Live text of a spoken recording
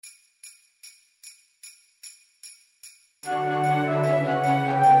Ho,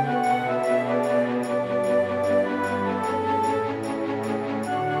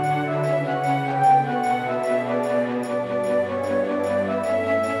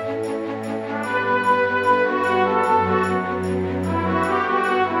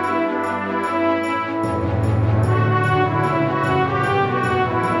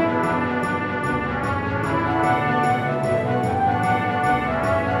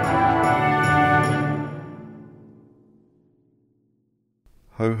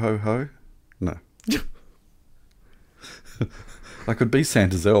 ho, ho? No. I could be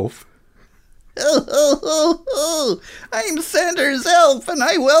Santa's elf. Oh, oh, oh, oh! I'm Santa's elf, and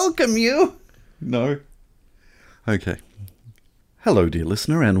I welcome you. No. Okay. Hello, dear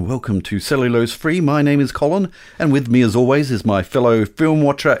listener, and welcome to Cellulose Free. My name is Colin, and with me, as always, is my fellow film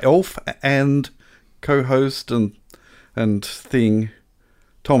watcher elf and co-host and thing,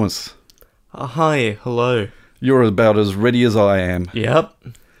 Thomas. Hi, hello. You're about as ready as I am. Yep.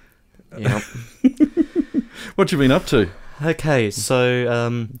 What you been up to? Okay,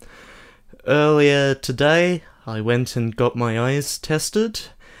 so, earlier today, I went and got my eyes tested,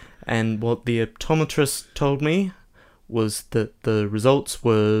 and what the optometrist told me was that the results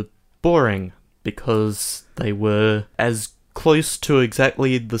were boring, because they were as close to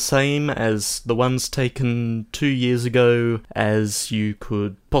exactly the same as the ones taken 2 years ago as you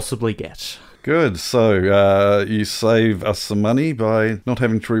could possibly get. Good. So, you save us some money by not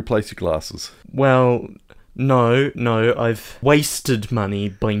having to replace your glasses. Well, no, I've wasted money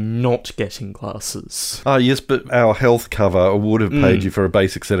by not getting glasses. Yes, but our health cover would have paid you for a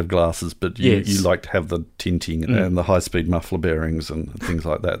basic set of glasses, but you like to have the tinting and the high-speed muffler bearings and things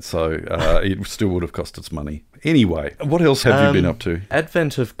like that, so it still would have cost us money. Anyway, what else have you been up to?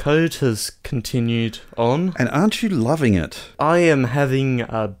 Advent of Code has continued on. And aren't you loving it? I am having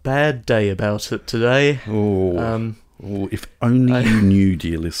a bad day about it today. Oh, if only you knew,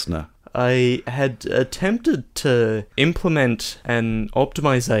 dear listener. I had attempted to implement an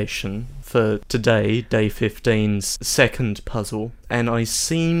optimization for today, day 15's second puzzle, and I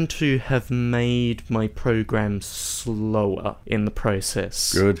seem to have made my program slower in the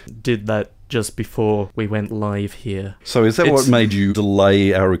process. Good. Did that just before we went live here. So is that what made you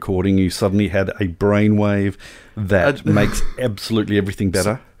delay our recording? You suddenly had a brainwave that makes absolutely everything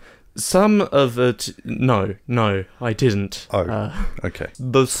better? Some of it... No, I didn't. Oh, okay.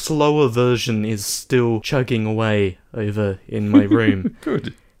 The slower version is still chugging away over in my room.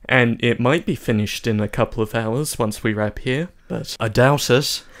 Good. And it might be finished in a couple of hours once we wrap here, but I doubt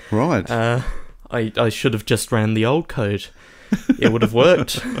it. Right. I should have just ran the old code. It would have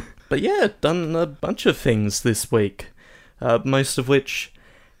worked. But yeah, done a bunch of things this week, most of which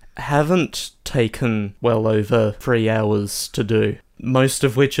haven't taken well over 3 hours to do. Most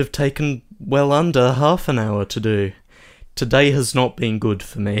of which have taken well under half an hour to do. Today has not been good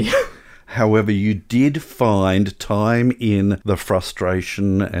for me. However, you did find time in the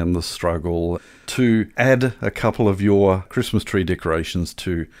frustration and the struggle to add a couple of your Christmas tree decorations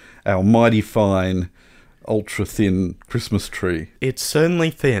to our mighty fine, ultra-thin Christmas tree. It's certainly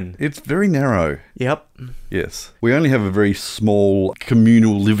thin. It's very narrow. Yep. Yes. We only have a very small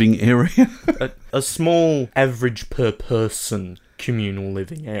communal living area. a small average per person communal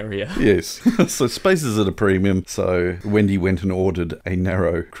living area. Yes. So space is at a premium, so Wendy went and ordered a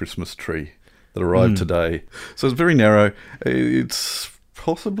narrow Christmas tree that arrived today. So it's very narrow. It's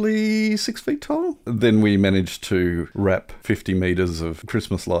possibly 6 feet tall. Then we managed to wrap 50 metres of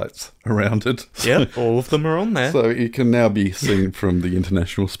Christmas lights around it. Yep, all of them are on there. So it can now be seen from the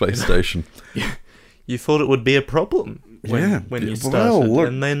International Space Station. You thought it would be a problem when you started. Well, look,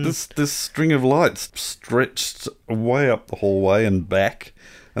 and then this string of lights stretched way up the hallway and back.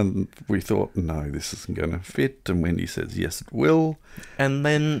 And we thought, no, this isn't going to fit. And Wendy says, yes, it will. And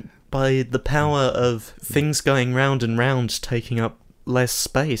then by the power of things going round and round taking up less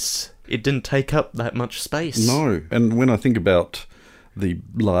space, it didn't take up that much space. No. And when I think about the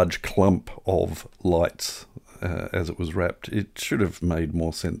large clump of lights as it was wrapped, it should have made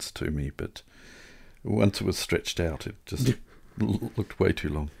more sense to me. But once it was stretched out, it just looked way too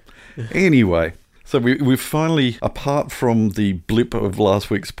long. Anyway, so we've finally, apart from the blip of last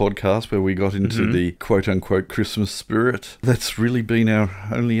week's podcast where we got into the quote-unquote Christmas spirit, that's really been our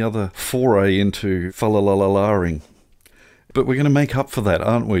only other foray into fa-la-la-la-la-ing. But we're going to make up for that,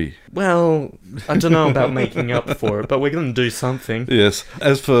 aren't we? Well, I don't know about making up for it, but we're going to do something. Yes.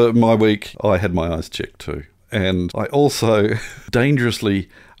 As for my week, I had my eyes checked too. And I also dangerously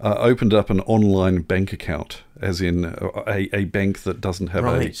opened up an online bank account, as in a bank that doesn't have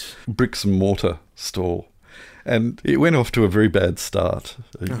a bricks and mortar store. And it went off to a very bad start.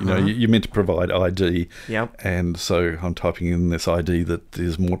 You know, you're meant to provide ID. Yep. And so I'm typing in this ID that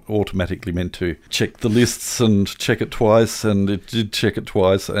is more automatically meant to check the lists and check it twice. And it did check it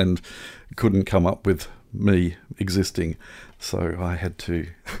twice and couldn't come up with me existing. So I had to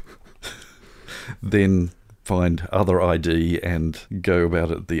then find other ID and go about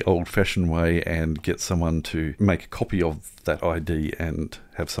it the old-fashioned way and get someone to make a copy of that ID and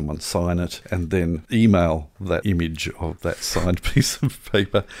have someone sign it and then email that image of that signed piece of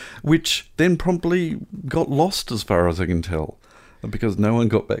paper, which then promptly got lost as far as I can tell, because no one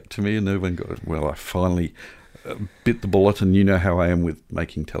got back to me and no one got... Well, I finally bit the bullet, and you know how I am with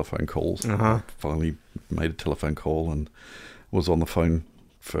making telephone calls. I finally made a telephone call and was on the phone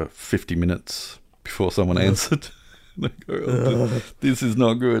for 50 minutes before someone answered. They go, this is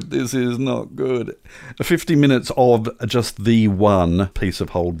not good, this is not good. 50 minutes of just the one piece of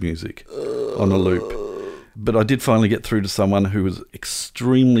hold music on a loop. But I did finally get through to someone who was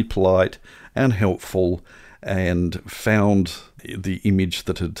extremely polite and helpful and found the image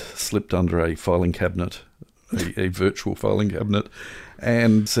that had slipped under a filing cabinet, a virtual filing cabinet,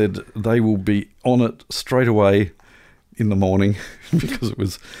 and said they will be on it straight away in the morning, because it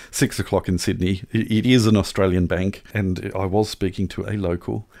was 6 o'clock in Sydney. It is an Australian bank, and I was speaking to a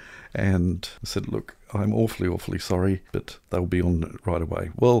local and said, look, I'm awfully sorry, but they'll be on it right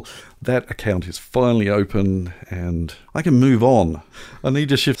away. Well, that account is finally open and I can move on. I need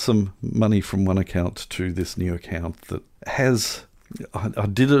to shift some money from one account to this new account that has... I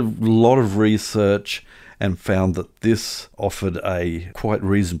did a lot of research and found that this offered a quite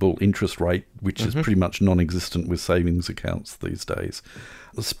reasonable interest rate, which is pretty much non-existent with savings accounts these days.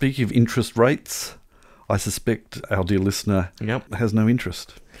 Speaking of interest rates, I suspect our dear listener has no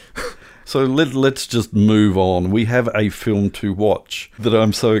interest. So let's just move on. We have a film to watch that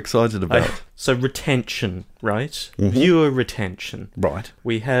I'm so excited about. So retention, right? Viewer retention. Right.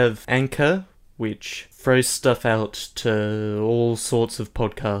 We have Anchor, which throws stuff out to all sorts of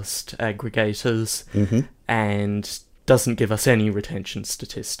podcast aggregators and doesn't give us any retention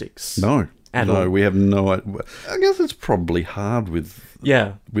statistics. No. At all. We have no idea. I guess it's probably hard with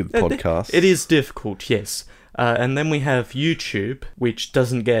podcasts. It is difficult, yes. And then we have YouTube, which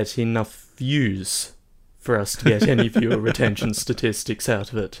doesn't get enough views for us to get any viewer retention statistics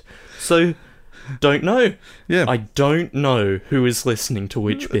out of it. So... don't know. Yeah. I don't know who is listening to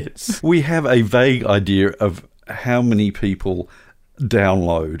which bits. We have a vague idea of how many people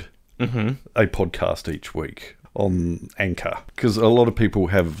download a podcast each week on Anchor, because a lot of people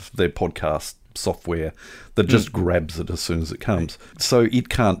have their podcast software that just grabs it as soon as it comes. So it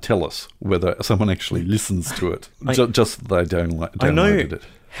can't tell us whether someone actually listens to it, just that they downloaded it. I know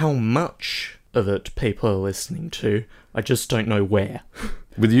how much of it people are listening to. I just don't know where.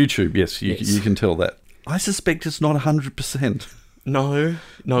 With YouTube, yes, you can tell that. I suspect it's not 100%. No,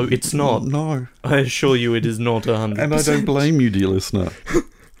 it's not. No. I assure you it is not 100%. And I don't blame you, dear listener.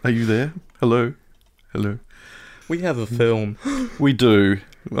 Are you there? Hello? We have a film. We do.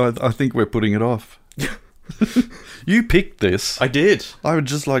 I think we're putting it off. You picked this. I did. I would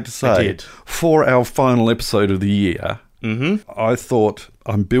just like to say, for our final episode of the year, I thought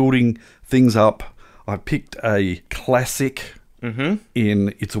I'm building things up. I picked a classic...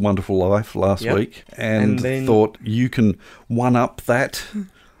 in It's a Wonderful Life last week, and then thought you can one-up that.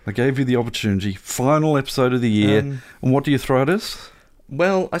 I gave you the opportunity. Final episode of the year. And what do you throw at us?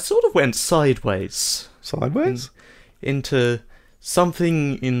 Well, I sort of went sideways. Sideways? Into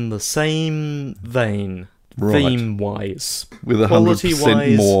something in the same vein, theme-wise. With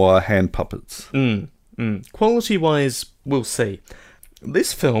 100% more hand puppets. Quality-wise, we'll see.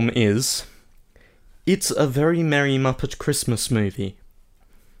 This film is... It's a Very Merry Muppet Christmas Movie.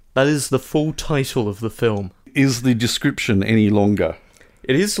 That is the full title of the film. Is the description any longer?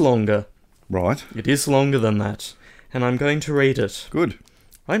 It is longer. Right. It is longer than that. And I'm going to read it. Good.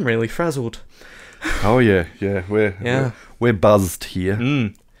 I'm really frazzled. Oh yeah. We're buzzed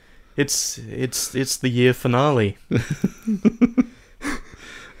here. It's the year finale.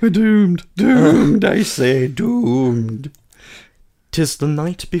 We're doomed, I say, doomed. 'Tis the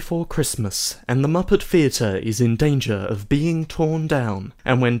night before Christmas, and the Muppet Theatre is in danger of being torn down.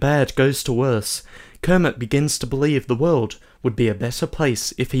 And when bad goes to worse, Kermit begins to believe the world would be a better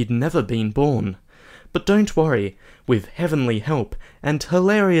place if he'd never been born. But don't worry, with heavenly help and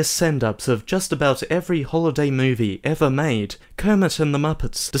hilarious send-ups of just about every holiday movie ever made, Kermit and the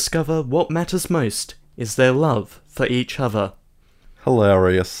Muppets discover what matters most is their love for each other.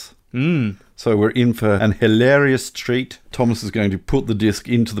 Hilarious. So we're in for an hilarious treat. Thomas is going to put the disc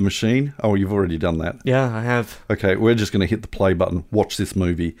into the machine. Oh, you've already done that. Yeah, I have. Okay, we're just going to hit the play button, watch this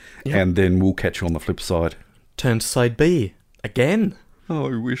movie, and then we'll catch you on the flip side. turned to side B again.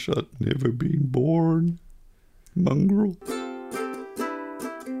 Oh, I wish I'd never been born. Mongrel.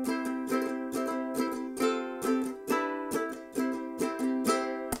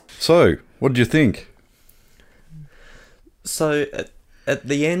 So, what did you think? So, at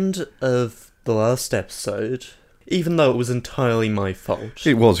the end of the last episode, even though it was entirely my fault,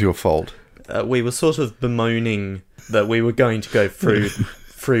 It was your fault. we were sort of bemoaning that we were going to go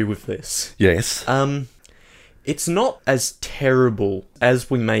through with this. Yes. It's not as terrible as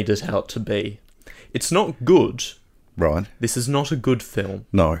we made it out to be. It's not good. Right. This is not a good film.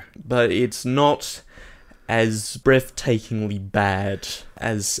 No. But it's not as breathtakingly bad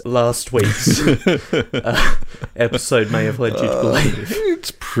as last week's episode may have led you to believe.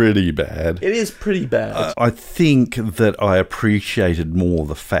 It's pretty bad. It is pretty bad. I think that I appreciated more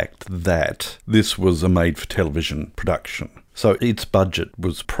the fact that this was a made-for-television production. So its budget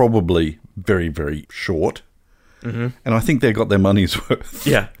was probably very, very short. Mm-hmm. And I think they got their money's worth.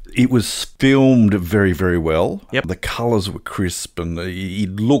 Yeah. It was filmed very, very well. Yep. The colours were crisp and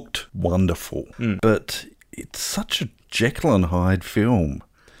it looked wonderful. But it's such a Jekyll and Hyde film.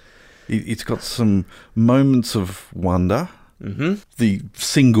 It's got some moments of wonder. Mm-hmm. The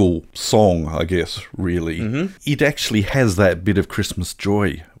single song, I guess, really. It actually has that bit of Christmas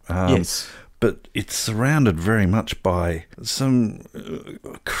joy. Yes. But it's surrounded very much by some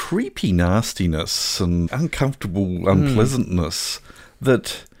creepy nastiness and uncomfortable unpleasantness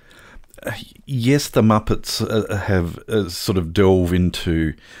that, yes, the Muppets have sort of delve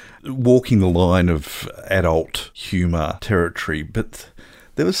into walking the line of adult humour territory, but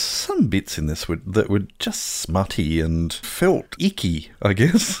there was some bits in this that were just smutty and felt icky, I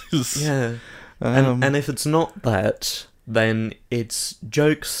guess. Yeah. And if it's not that, then it's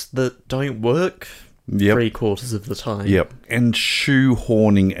jokes that don't work 3/4 of the time. Yep. And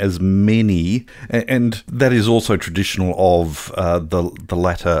shoehorning as many, and that is also traditional of the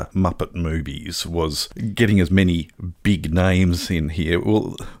latter Muppet movies, was getting as many big names in here.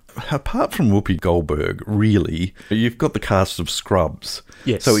 Well, apart from Whoopi Goldberg, really, you've got the cast of Scrubs.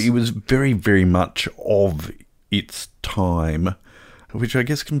 Yes. So it was very, very much of its time, which I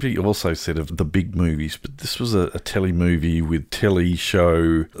guess can be also said of the big movies, but this was a telly movie with telly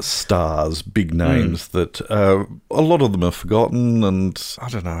show stars, big names that a lot of them are forgotten, and I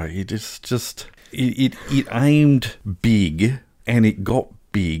don't know, it aimed big and it got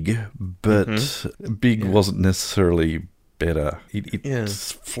big, but big wasn't necessarily better.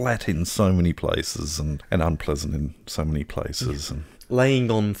 It's flat in so many places and unpleasant in so many places. And laying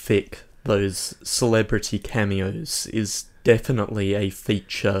on thick those celebrity cameos is definitely a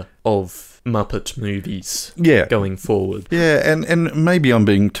feature of Muppet movies going forward. Yeah, and maybe I'm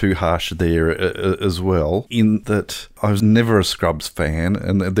being too harsh there as well, in that I was never a Scrubs fan,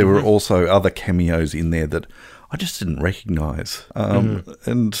 and there were also other cameos in there that I just didn't recognise.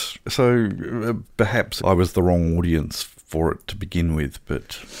 And so perhaps I was the wrong audience for it to begin with,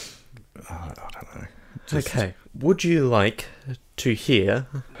 but I don't know. Okay, would you like to hear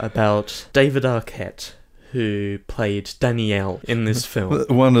about David Arquette, who played Danielle in this film?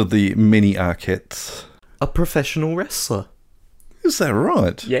 One of the many Arquettes. A professional wrestler. Is that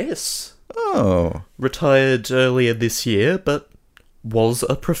right? Yes. Oh. Retired earlier this year, but was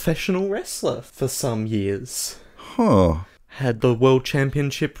a professional wrestler for some years. Huh. Had the World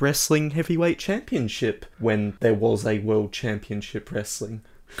Championship Wrestling Heavyweight Championship when there was a World Championship Wrestling.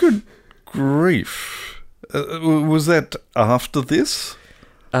 Good grief. Was that after this?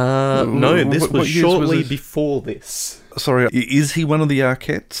 No, this what was years was shortly this? before this. Sorry, is he one of the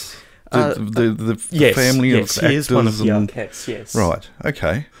Arquettes? The Yes, family yes, of he actors? is one of the Arquettes, yes. Right,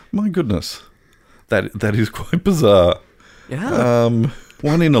 okay. My goodness. That is quite bizarre. Yeah.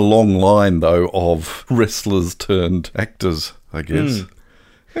 One in a long line, though, of wrestlers turned actors, I guess.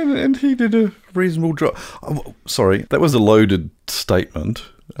 And he did a reasonable job. Oh, sorry, that was a loaded statement.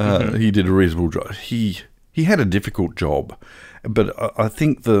 He did a reasonable job. He had a difficult job, but I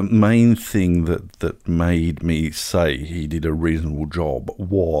think the main thing that made me say he did a reasonable job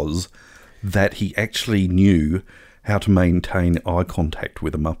was that he actually knew how to maintain eye contact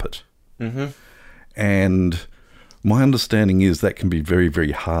with a Muppet. And my understanding is that can be very,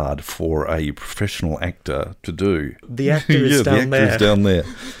 very hard for a professional actor to do. The actor is down there. The actor is down there.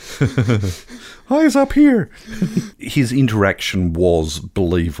 Eyes up here. His interaction was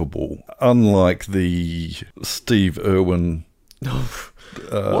believable, unlike the Steve Irwin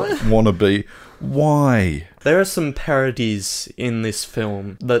wannabe. Why? There are some parodies in this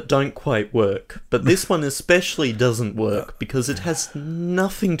film that don't quite work, but this one especially doesn't work because it has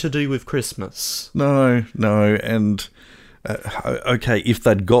nothing to do with Christmas. No, and okay, if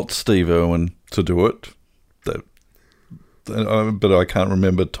they'd got Steve Irwin to do it, but I can't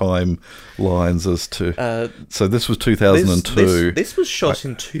remember timelines as to. So this was 2002. This was shot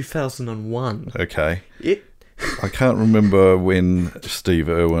in 2001. Okay. It I can't remember when Steve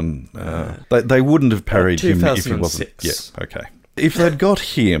Irwin. They wouldn't have parried him if he wasn't. 2006. Yeah. Okay. If they'd got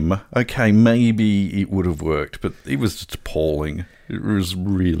him, okay, maybe it would have worked, but it was just appalling. It was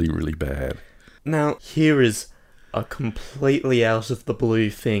really, really bad. Now, here is a completely out of the blue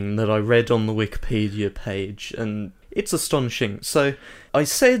thing that I read on the Wikipedia page, and it's astonishing. So, I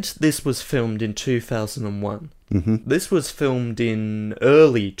said this was filmed in 2001. Mm-hmm. This was filmed in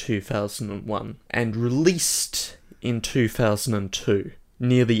early 2001 and released in 2002,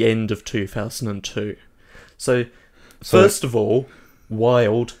 near the end of 2002. So first of all,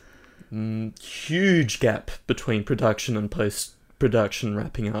 wild, huge gap between production and post-production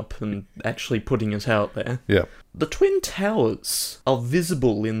wrapping up and actually putting it out there. Yeah. The Twin Towers are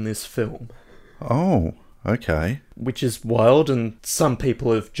visible in this film, Oh, okay. which is wild, and some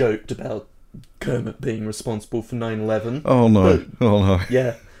people have joked about Kermit being responsible for 9/11. Oh, no. Oh, no.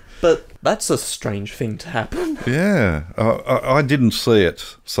 Yeah, but that's a strange thing to happen. Yeah. I didn't see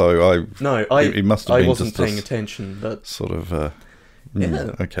it, so it must have I been wasn't just a paying attention, but sort of...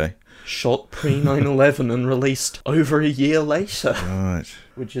 Yeah. Okay. shot pre-9/11 and released over a year later, Right.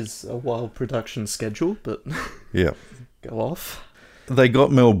 which is a wild production schedule, but Yeah. go off. They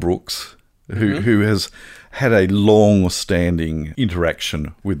got Mel Brooks, who has had a long-standing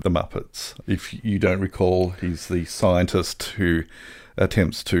interaction with the Muppets. If you don't recall, he's the scientist who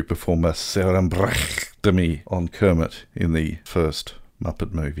attempts to perform a cerebrectomy on Kermit in the first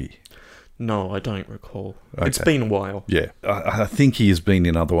Muppet movie. No, I don't recall. Okay. It's been a while. Yeah, I think he has been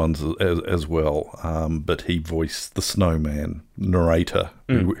in other ones as well, but he voiced the snowman narrator,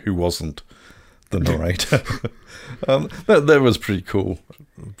 who wasn't the narrator. That was pretty cool,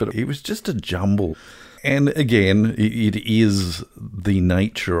 but it was just a jumble. And again, it is the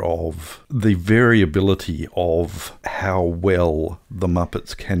nature of the variability of how well the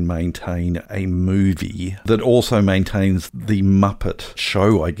Muppets can maintain a movie that also maintains the Muppet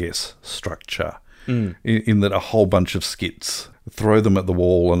show, I guess, structure. In that a whole bunch of skits, throw them at the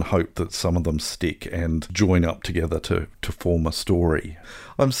wall and hope that some of them stick and join up together to form a story.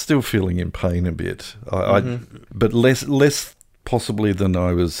 I'm still feeling in pain a bit, but less possibly than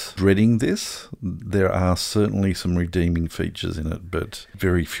I was dreading this. There are certainly some redeeming features in it, but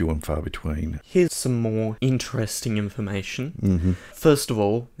very few and far between. Here's some more interesting information. First of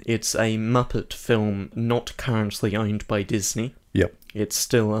all, it's a Muppet film not currently owned by Disney. Yep. It's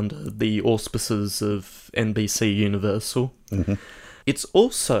still under the auspices of NBC Universal. It's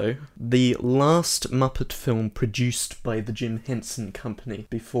also the last Muppet film produced by the Jim Henson Company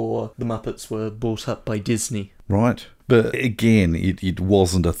before the Muppets were bought up by Disney. Right. But again, it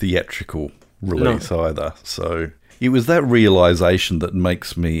wasn't a theatrical release either. So it was that realisation that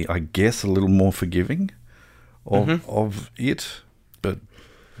makes me, I guess, a little more forgiving of it. But,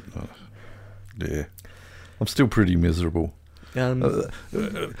 yeah, I'm still pretty miserable.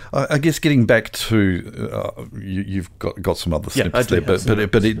 I guess getting back to you've got some other snippets there,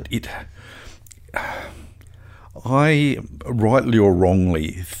 but it I rightly or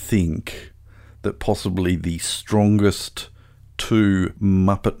wrongly think that possibly the strongest two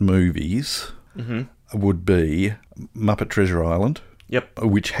Muppet movies would be Muppet Treasure Island,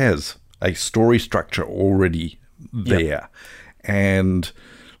 which has a story structure already there, and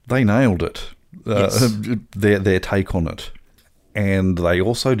they nailed it. Their take on it. And they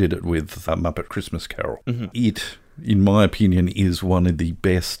also did it with Muppet Christmas Carol. It, in my opinion, is one of the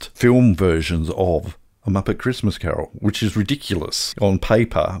best film versions of A Muppet Christmas Carol, which is ridiculous on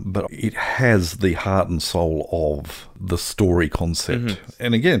paper, but it has the heart and soul of the story concept.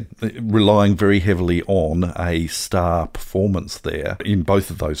 And again, relying very heavily on a star performance there in both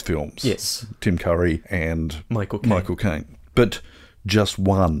of those films. Yes. Tim Curry and Michael Caine. But just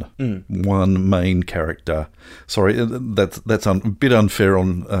one main character. Sorry, that's a bit unfair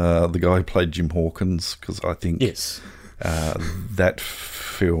on the guy who played Jim Hawkins, because I think that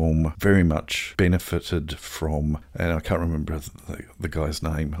film very much benefited from, and I can't remember the guy's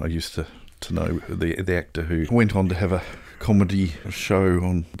name. I used to know the actor who went on to have a comedy show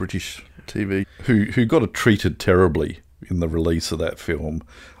on British TV, who got treated terribly in the release of that film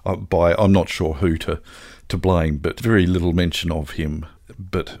by, I'm not sure who to blame, but very little mention of him,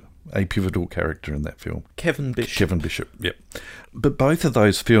 but a pivotal character in that film. Kevin Bishop, yep. But both of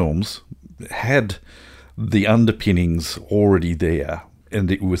those films had the underpinnings already there, and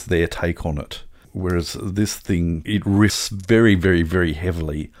it was their take on it. Whereas this thing, it risks very, very, very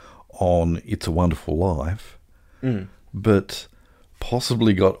heavily on It's a Wonderful Life, but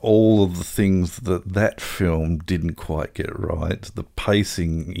possibly got all of the things that film didn't quite get right. The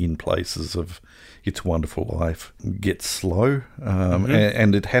pacing in places of It's a Wonderful Life gets slow,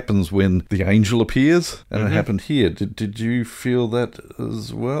 and it happens when the angel appears, and it happened here. Did you feel that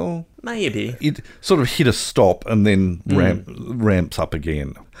as well? Maybe. It sort of hit a stop and then ramps up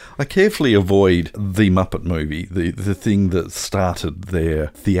again. I carefully avoid The Muppet Movie, the thing that started their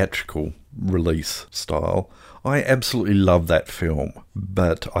theatrical release style. I absolutely love that film,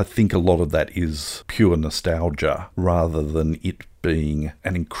 but I think a lot of that is pure nostalgia rather than it being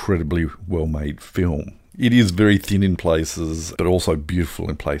an incredibly well-made film. It is very thin in places, but also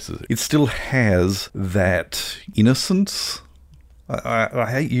beautiful in places. It still has that innocence. I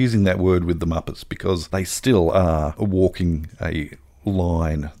hate using that word with the Muppets because they still are walking a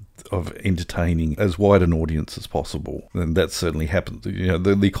line of entertaining as wide an audience as possible. And that certainly happens. You know,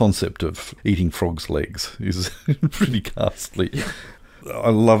 the concept of eating frogs' legs is pretty ghastly.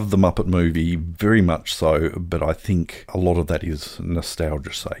 I love the Muppet Movie, very much so, but I think a lot of that is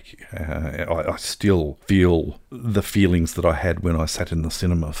nostalgia's sake. I still feel the feelings that I had when I sat in the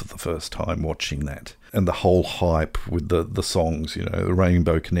cinema for the first time watching that. And the whole hype with the songs, you know, the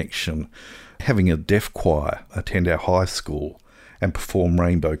Rainbow Connection, having a deaf choir attend our high school and perform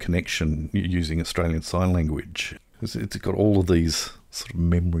Rainbow Connection using Australian Sign Language. It's got all of these sort of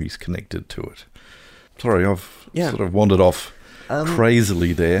memories connected to it. Sorry, I've sort of wandered off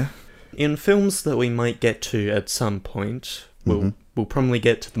crazily there. In films that we might get to at some point, we'll probably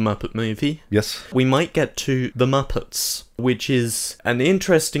get to the Muppet Movie. Yes. We might get to The Muppets, which is an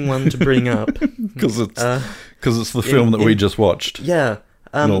interesting one to bring up. Because it's the film that we just watched. Yeah.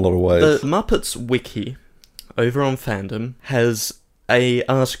 In a lot of ways. The Muppets Wiki over on Fandom has a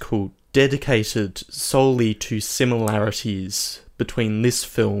article dedicated solely to similarities between this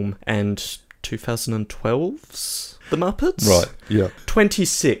film and 2012's The Muppets. Right, yeah.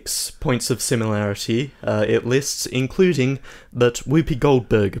 26 points of similarity it lists, including that Whoopi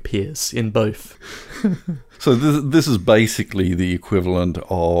Goldberg appears in both. So this is basically the equivalent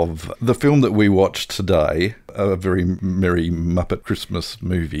of the film that we watched today, A Very Merry Muppet Christmas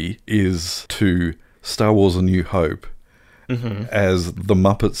Movie, is to Star Wars A New Hope, as The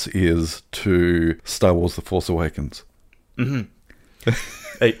Muppets is to Star Wars The Force Awakens.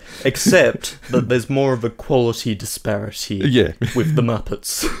 Except that there's more of a quality disparity with The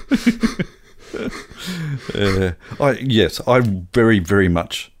Muppets. I very, very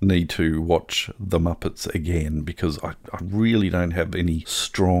much need to watch The Muppets again because I really don't have any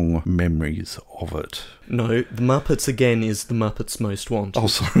strong memories of it. No, The Muppets again is The Muppets Most Wanted. Oh,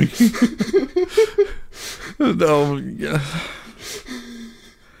 sorry. No,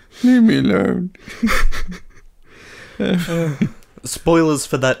 leave me alone. Spoilers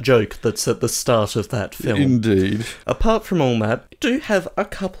for that joke that's at the start of that film. Indeed. Apart from all that, I do have a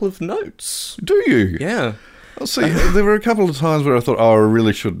couple of notes. Do you? Yeah. I'll see. There were a couple of times where I thought, I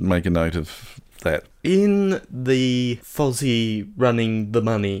really should make a note of that. In the Fozzie running the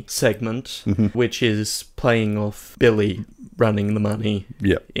money segment, which is playing off Billy running the money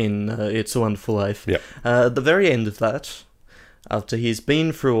in It's a Wonderful Life, at the very end of that, after he's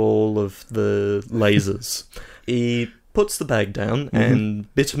been through all of the lasers, he puts the bag down,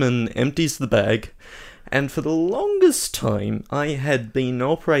 and Bitterman empties the bag, and for the longest time I had been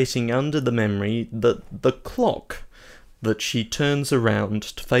operating under the memory that the clock that she turns around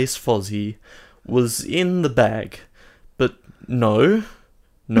to face Fozzie was in the bag. But no,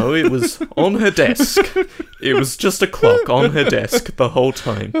 it was on her desk. It was just a clock on her desk the whole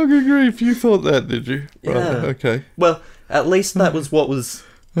time. Oh, good grief, you thought that, did you? Yeah. Right, okay. Well, at least that was what was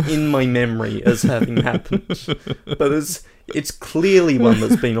in my memory as having happened. But it's clearly one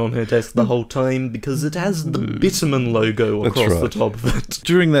that's been on her desk the whole time because it has the Bitterman logo across the top of it.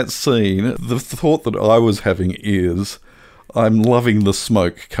 During that scene, the thought that I was having is, I'm loving the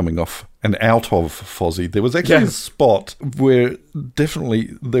smoke coming off and out of Fozzie. There was actually a spot where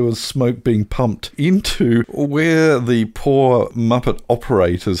definitely there was smoke being pumped into where the poor Muppet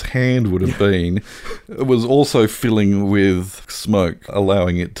operator's hand would have been. It was also filling with smoke,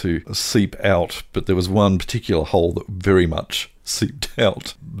 allowing it to seep out. But there was one particular hole that very much seeped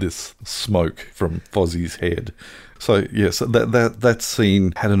out this smoke from Fozzie's head. So, yes, that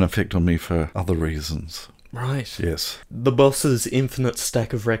scene had an effect on me for other reasons. Right. Yes. The boss's infinite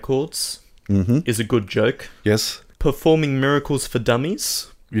stack of records is a good joke. Yes. Performing miracles for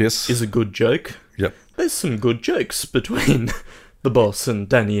dummies is a good joke. Yep. There's some good jokes between the boss and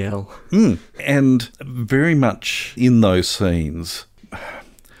Danielle. And very much in those scenes,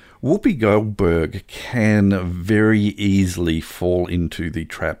 Whoopi Goldberg can very easily fall into the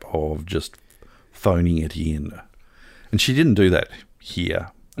trap of just phoning it in. And she didn't do that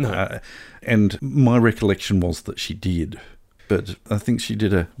here. No. And my recollection was that she did, but I think she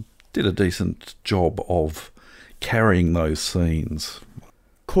did a decent job of carrying those scenes.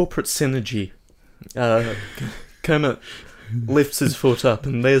 Corporate synergy. Kermit lifts his foot up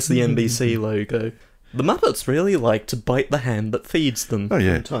and there's the NBC logo. The Muppets really like to bite the hand that feeds them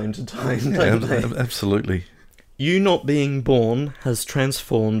from time to time, don't they? Absolutely. You Not Being Born has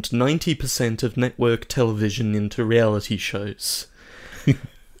transformed 90% of network television into reality shows.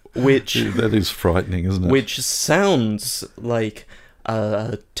 Which... That is frightening, isn't it? Which sounds like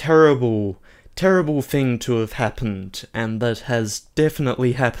a terrible thing to have happened, and that has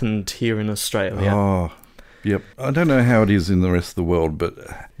definitely happened here in Australia. Oh, yep. I don't know how it is in the rest of the world, but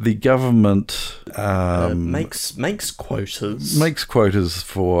the government makes quotas. Makes quotas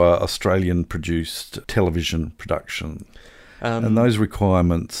for Australian-produced television production. And those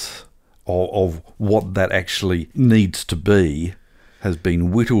requirements of what that actually needs to be has been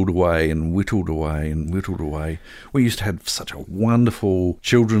whittled away and whittled away and whittled away. We used to have such a wonderful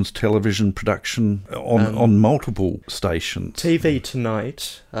children's television production on multiple stations. TV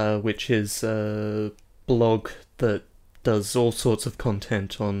Tonight, which is a blog that does all sorts of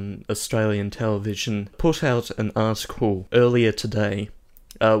content on Australian television, put out an article earlier today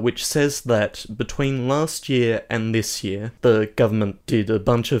which says that between last year and this year, the government did a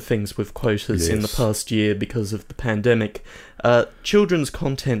bunch of things with quotas in the past year because of the pandemic. Children's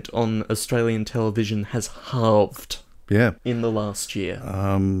content on Australian television has halved in the last year.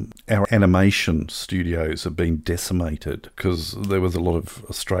 Our animation studios have been decimated because there was a lot of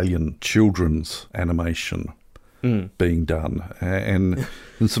Australian children's animation being done, and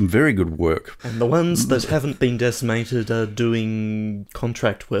some very good work. And the ones that haven't been decimated are doing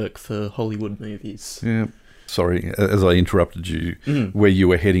contract work for Hollywood movies. Yeah. Sorry, as I interrupted you, where you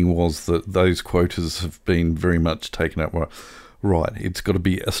were heading was that those quotas have been very much taken up. Right, it's got to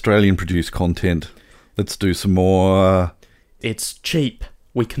be Australian-produced content. Let's do some more... It's cheap.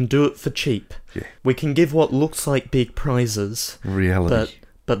 We can do it for cheap. Yeah. We can give what looks like big prizes. Reality.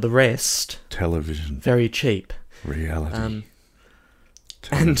 But the rest... Television. Very cheap. Reality.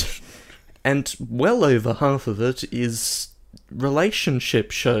 And well over half of it is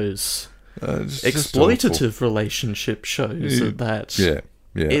relationship shows. Exploitative relationship shows at that. Yeah.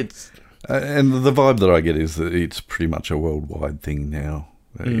 It's... and the vibe that I get is that it's pretty much a worldwide thing now.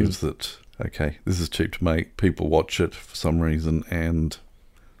 Is that, okay, this is cheap to make, people watch it for some reason, and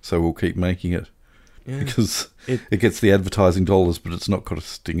so we'll keep making it. Yeah. Because it gets the advertising dollars, but it's not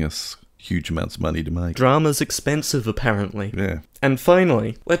costing us huge amounts of money to make. Drama's expensive, apparently. Yeah. And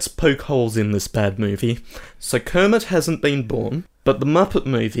finally, let's poke holes in this bad movie. So Kermit hasn't been born, but the Muppet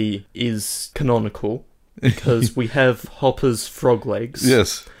movie is canonical, because we have Hopper's frog legs.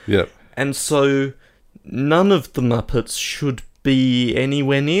 Yes, yep. And so none of the Muppets should be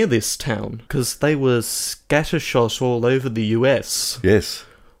anywhere near this town, because they were scattershot all over the US. Yes.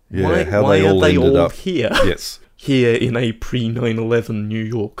 Yeah, why are they all here? Yes. Here in a pre-9/11 New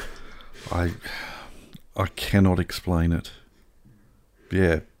York. I cannot explain it.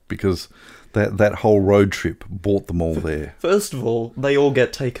 Yeah, because that whole road trip brought them all there. First of all, they all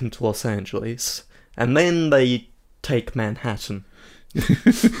get taken to Los Angeles, and then they take Manhattan.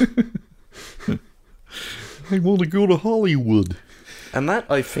 They want to go to Hollywood. And that,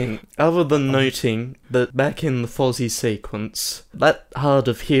 I think, other than noting that back in the Fozzie sequence, that hard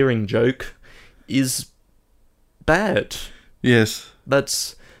of hearing joke is bad. Yes.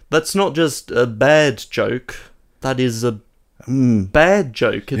 That's not just a bad joke, that is a bad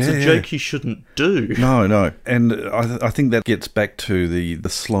joke. It's a joke you shouldn't do. No. And I think that gets back to the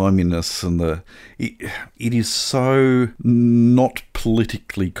sliminess and it is so not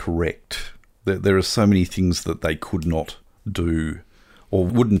politically correct. There are so many things that they could not do or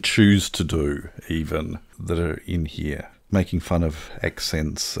wouldn't choose to do even that are in here. Making fun of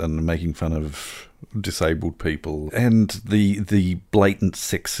accents and making fun of disabled people and the blatant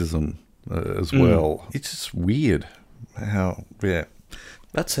sexism as well. It's just weird how,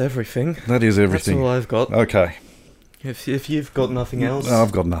 That's everything. That is everything. That's all I've got. Okay. If you've got nothing else...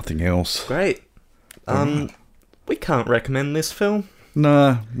 I've got nothing else. Great. We can't recommend this film.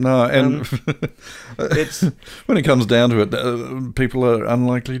 No, and it's when it comes down to it, people are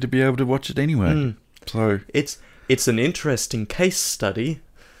unlikely to be able to watch it anyway. So it's an interesting case study.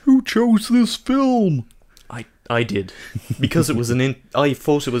 Who chose this film? I did, because it was I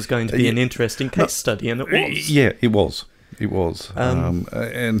thought it was going to be an interesting case study, and it was. Yeah, it was. It was.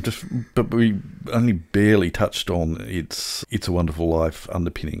 But we only barely touched on its a Wonderful Life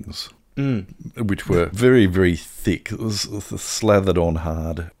underpinnings. which were very, very thick. It was slathered on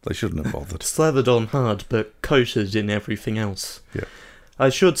hard. They shouldn't have bothered. Slathered on hard, but coated in everything else. Yeah. I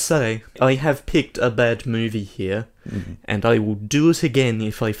should say, I have picked a bad movie here, and I will do it again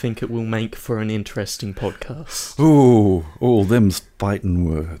if I think it will make for an interesting podcast. Oh, them's fighting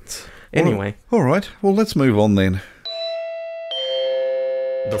words. Anyway. All right, well, let's move on then.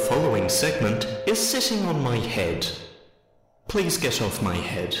 The following segment is sitting on my head. Please get off my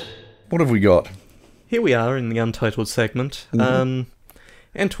head. What have we got? Here we are in the untitled segment. Entwas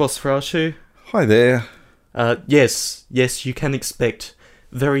Fratu. Hi there. Yes, you can expect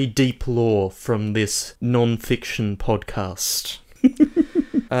very deep lore from this non-fiction podcast.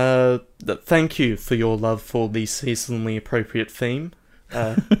 Thank you for your love for the seasonally appropriate theme,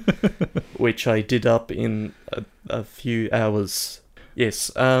 which I did up in a few hours.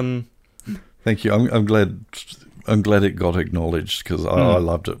 Yes. Thank you. I'm glad it got acknowledged because I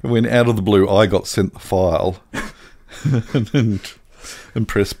loved it. When out of the blue I got sent the file and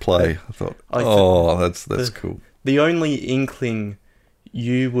pressed play, I thought, that's cool. The only inkling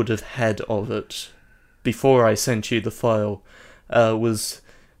you would have had of it before I sent you the file was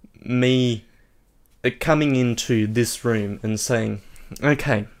me coming into this room and saying,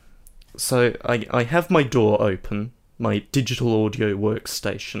 okay, so I have my door open, my digital audio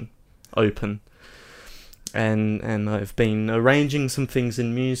workstation open, and I've been arranging some things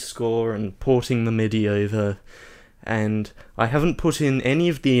in MuseScore and porting the MIDI over, and I haven't put in any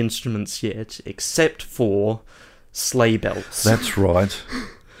of the instruments yet except for sleigh bells. That's right.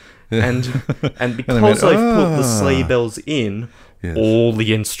 And because I've put the sleigh bells in, yes, all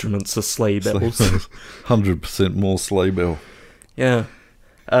the instruments are sleigh bells. 100% more sleigh bell. Yeah.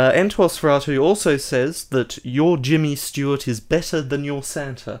 Entwas Fratu also says that your Jimmy Stewart is better than your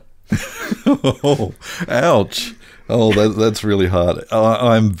Santa. Oh, ouch. Oh, that's really hard.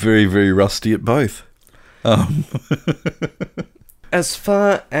 I'm very, very rusty at both. As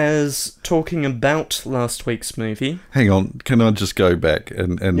far as talking about last week's movie... Hang on, can I just go back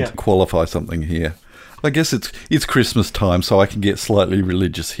and qualify something here? I guess it's Christmas time, so I can get slightly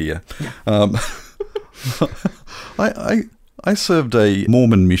religious here. I served a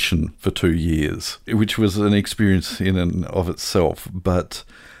Mormon mission for 2 years, which was an experience in and of itself, but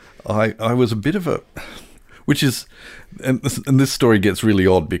I was a bit of a... Which is... And this story gets really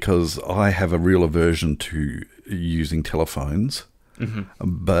odd because I have a real aversion to using telephones.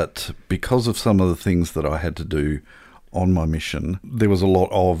 But because of some of the things that I had to do on my mission, there was a lot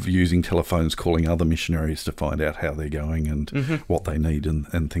of using telephones, calling other missionaries to find out how they're going and what they need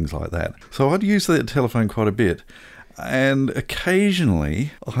and things like that. So I'd use the telephone quite a bit. And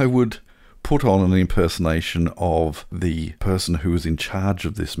occasionally I would put on an impersonation of the person who was in charge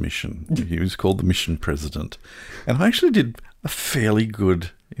of this mission. He was called the mission president. And I actually did a fairly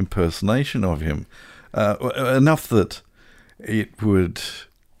good impersonation of him. Enough that it would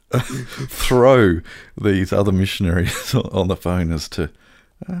throw these other missionaries on the phone as to,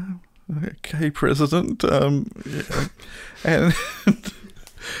 okay, President,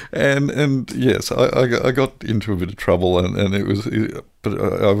 and yes, I got into a bit of trouble, but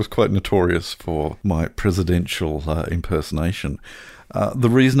I was quite notorious for my presidential impersonation.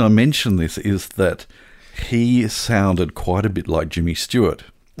 The reason I mention this is that he sounded quite a bit like Jimmy Stewart.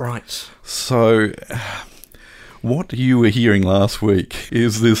 Right. So... What you were hearing last week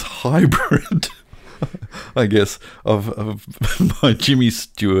is this hybrid, I guess, of my Jimmy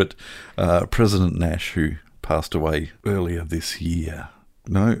Stewart, President Nash, who passed away earlier this year.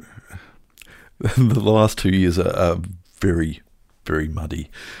 No, the last 2 years are very, very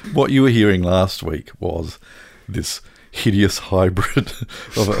muddy. What you were hearing last week was this hideous hybrid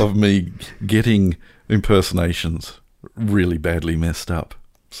of me getting impersonations really badly messed up.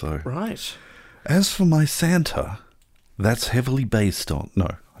 So right. As for my Santa, that's heavily based on... No,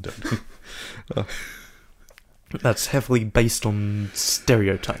 I don't. That's heavily based on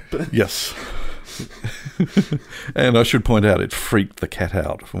stereotype. Yes. And I should point out, it freaked the cat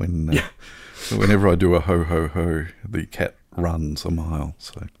out whenever I do a ho-ho-ho, the cat runs a mile.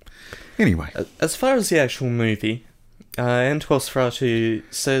 So, anyway. As far as the actual movie, Entwas Fratu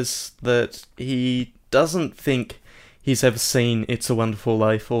says that he doesn't think he's ever seen It's a Wonderful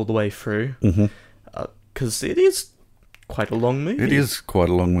Life all the way through. Because it is quite a long movie. It is quite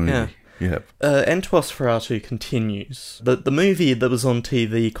a long movie. Yeah. Entwas Fratu continues. The movie that was on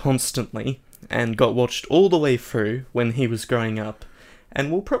TV constantly and got watched all the way through when he was growing up.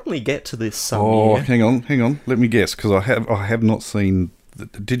 And we'll probably get to this some year. Hang on. Let me guess, because I have not seen...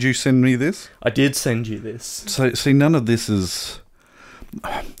 Did you send me this? I did send you this. So, see, none of this is...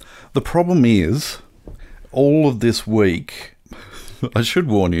 The problem is... All of this week, I should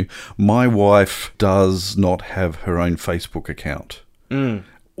warn you, my wife does not have her own Facebook account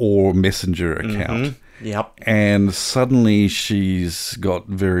or Messenger account. Yep. And suddenly she's got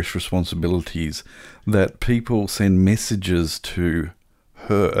various responsibilities that people send messages to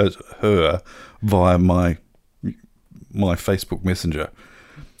her via my Facebook Messenger.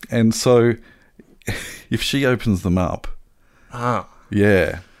 And so if she opens them up,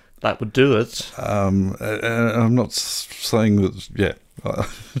 yeah, that would do it. I'm not saying that, yeah.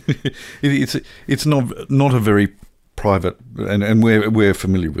 It's not a very private, and we're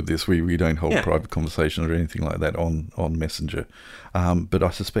familiar with this. We don't hold private conversations or anything like that on Messenger. But I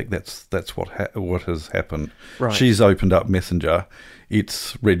suspect that's what has happened. Right. She's opened up Messenger.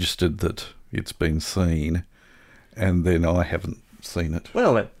 It's registered that it's been seen, and then I haven't seen it.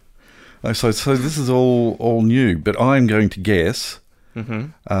 Well then. So this is all new. But I'm going to guess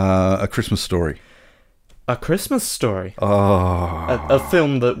A Christmas Story. A Christmas Story. Oh. A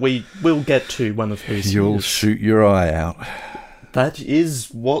film that we will get to one of these You'll years. shoot your eye out. That is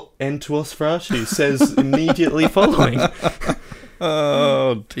what Entuos Frashu says immediately following.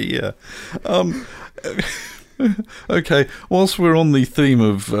 Oh, dear. Okay, whilst we're on the theme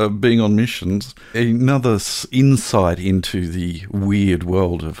of being on missions, another insight into the weird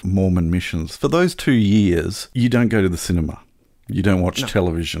world of Mormon missions. For those 2 years, you don't go to the cinema. You don't watch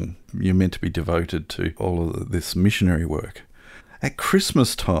television. You're meant to be devoted to all of this missionary work. At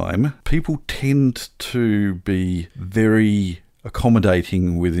Christmas time, people tend to be very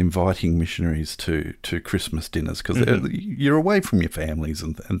accommodating with inviting missionaries to Christmas dinners because you're away from your families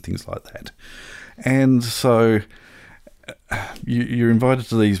and things like that. And so you're invited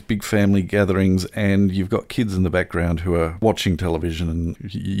to these big family gatherings and you've got kids in the background who are watching television, and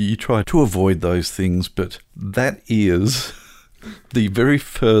you try to avoid those things, but that is the very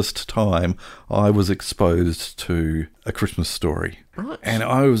first time I was exposed to A Christmas Story. Right. And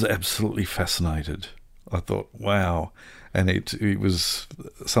I was absolutely fascinated. I thought, wow. And it was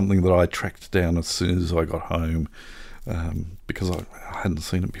something that I tracked down as soon as I got home because I hadn't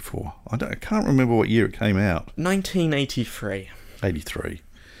seen it before. I can't remember what year it came out. 1983. 83.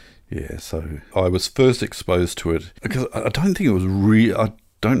 Yeah, so I was first exposed to it because I don't think it was I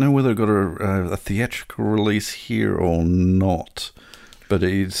don't know whether it got a theatrical release here or not, but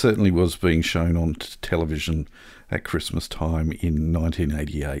it certainly was being shown on television at Christmas time in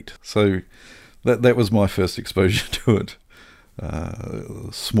 1988. So that was my first exposure to it.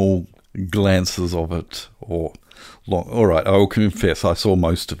 Small glances of it, or long. All right, I will confess, I saw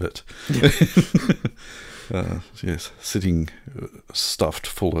most of it. Yes, sitting stuffed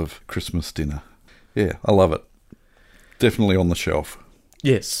full of Christmas dinner. Yeah, I love it. Definitely on the shelf.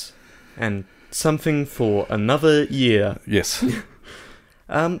 Yes, and something for another year. Yes.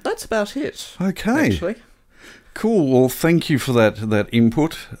 That's about it. Okay. Actually. Cool. Well, thank you for that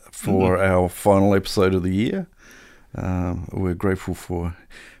input for our final episode of the year. We're grateful for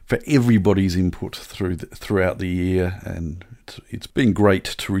everybody's input throughout the year, and it's been great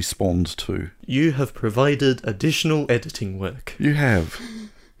to respond to. You have provided additional editing work. You have.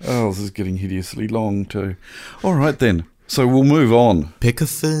 Oh, this is getting hideously long too. All right then. So we'll move on. Pick a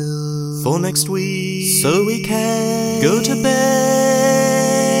film for next week so we can go to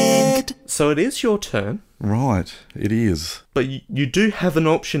bed. So it is your turn. Right, it is. But you do have an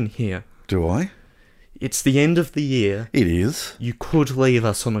option here. Do I? It's the end of the year. It is. You could leave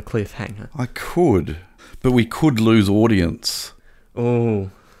us on a cliffhanger. I could, but we could lose audience.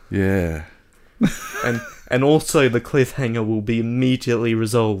 Oh. Yeah. And also the cliffhanger will be immediately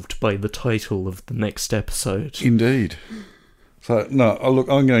resolved by the title of the next episode. Indeed. So, no, look,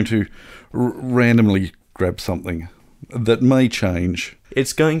 I'm going to randomly grab something that may change.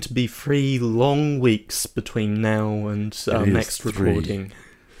 It's going to be 3 long weeks between now and our next recording.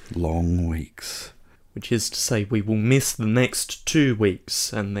 Long weeks. Which is to say we will miss the next 2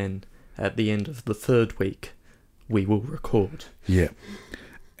 weeks, and then at the end of the 3rd week we will record. Yeah.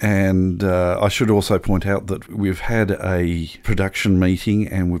 And I should also point out that we've had a production meeting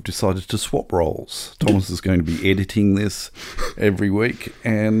and we've decided to swap roles. Thomas is going to be editing this every week,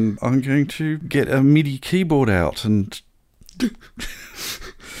 and I'm going to get a MIDI keyboard out and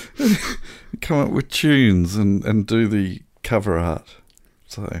come up with tunes and do the cover art.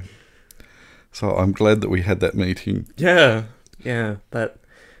 So I'm glad that we had that meeting. Yeah, that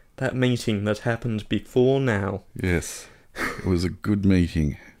meeting that happened before now. Yes, it was a good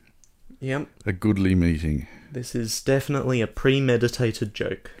meeting. Yep. A goodly meeting. This is definitely a premeditated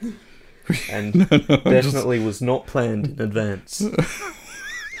joke. And definitely was not planned in advance.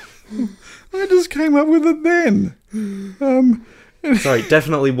 I just came up with it then. Sorry,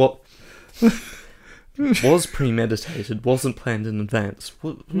 definitely what... was premeditated, wasn't planned in advance.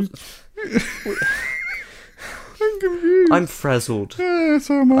 I'm confused. I'm frazzled. Yeah,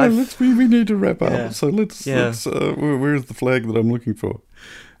 so am I. We need to wrap up. Yeah. So let's Yeah. where's the flag that I'm looking for?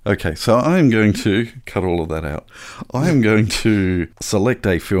 Okay, so I'm going to cut all of that out. I'm going to select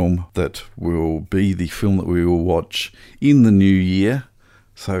a film that will be the film that we will watch in the new year.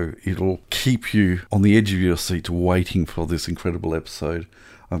 So it'll keep you on the edge of your seat waiting for this incredible episode.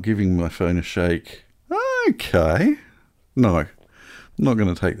 I'm giving my phone a shake. Okay. No, I'm not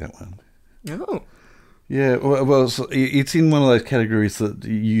going to take that one. Oh. Yeah, well, it's in one of those categories that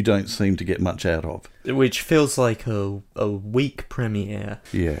you don't seem to get much out of. Which feels like a weak premiere.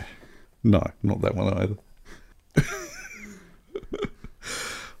 Yeah. No, not that one either.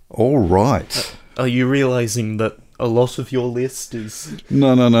 All right. Are you realising that a lot of your list is...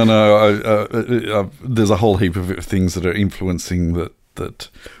 No. There's a whole heap of things that are influencing that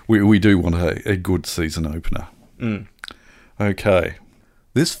we do want a good season opener. Mm. Okay.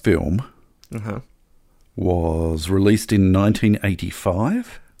 This film was released in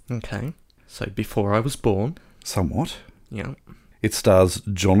 1985. Okay. So before I was born. Somewhat. Yeah. It stars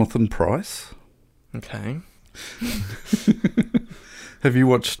Jonathan Pryce. Okay. Have you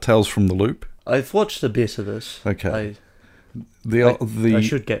watched Tales from the Loop? I've watched a bit of it. Okay. I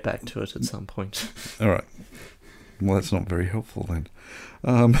should get back to it at some point. All right. Well, that's not very helpful then.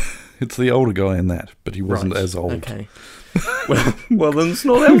 It's the older guy in that, but he wasn't as old. Okay. well, then it's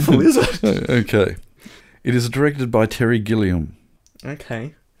not helpful, is it? Okay. It is directed by Terry Gilliam.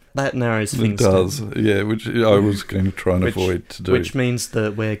 Okay. That narrows It things does, down. yeah, which I was going to try and avoid to do. Which means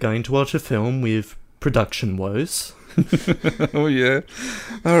that we're going to watch a film with production woes. Oh, yeah.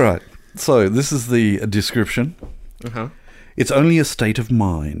 All right. So, this is the description. It's only a state of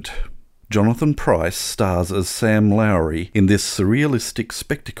mind. Jonathan Pryce stars as Sam Lowry in this surrealistic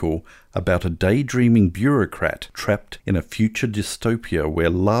spectacle about a daydreaming bureaucrat trapped in a future dystopia where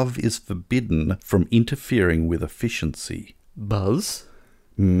love is forbidden from interfering with efficiency. Buzz?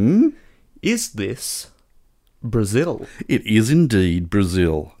 Hmm? Is this Brazil? It is indeed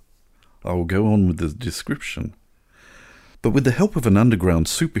Brazil. I will go on with the description. But with the help of an underground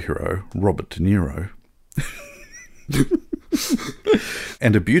superhero, Robert De Niro,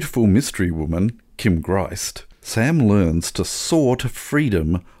 and a beautiful mystery woman, Kim Greist, Sam learns to soar to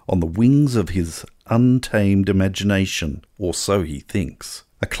freedom on the wings of his untamed imagination, or so he thinks.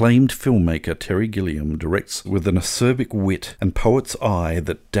 Acclaimed filmmaker Terry Gilliam directs with an acerbic wit and poet's eye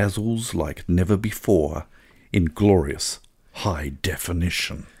that dazzles like never before in glorious high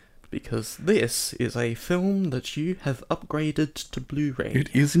definition. Because this is a film that you have upgraded to Blu-ray. It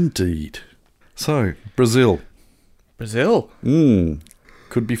is indeed. So, Brazil. Brazil?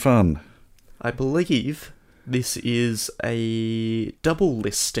 Could be fun. I believe this is a double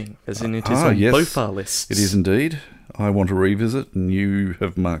listing, as in it is on yes. both our lists. It is indeed. I want to revisit, and you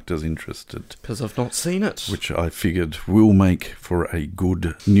have marked as interested. Because I've not seen it. Which I figured will make for a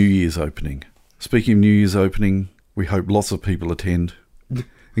good New Year's opening. Speaking of New Year's opening, we hope lots of people attend,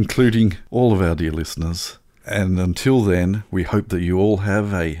 including all of our dear listeners. And until then, we hope that you all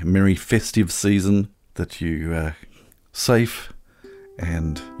have a merry festive season, that you are safe,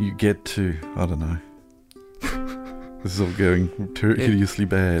 and you get to, I don't know. This is all going hideously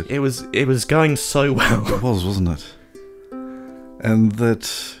bad. It was going so well. It was, wasn't it? And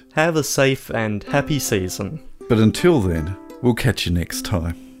that... Have a safe and happy season. But until then, we'll catch you next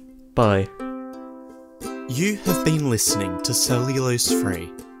time. Bye. You have been listening to Cellulose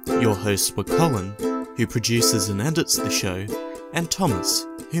Free. Your hosts were Colin, who produces and edits the show, and Thomas,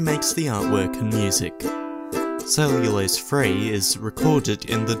 who makes the artwork and music. Cellulose Free is recorded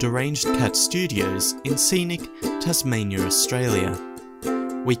in the Deranged Cat Studios in scenic Tasmania, Australia.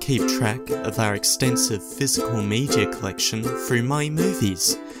 We keep track of our extensive physical media collection through My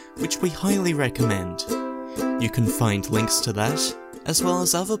Movies, which we highly recommend. You can find links to that, as well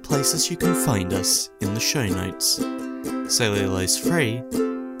as other places you can find us in the show notes. Cellulose Free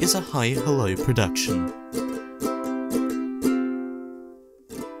is a Hi Hello production.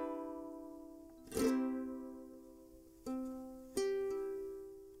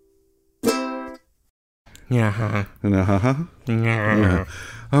 Yeah. Yeah.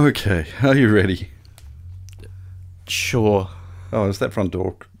 Okay, are you ready? Sure. Oh, is that front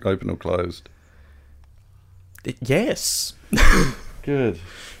door open or closed? Yes. Good.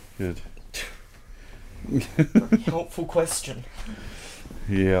 Helpful question.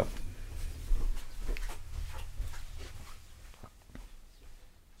 Yeah.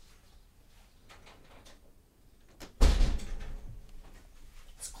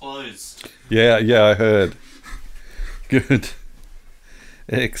 It's closed. Yeah, I heard. Good.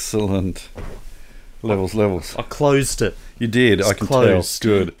 Excellent. Levels. I closed it. You did. I can closed.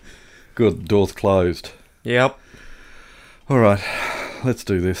 tell. Good. The door's closed. Yep. All right. Let's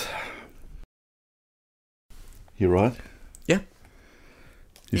do this. You right? Yeah.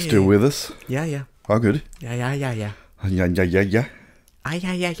 You still with us? Yeah. Oh, good. Yeah. Yeah.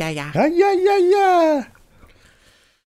 Ah, yeah. Yeah.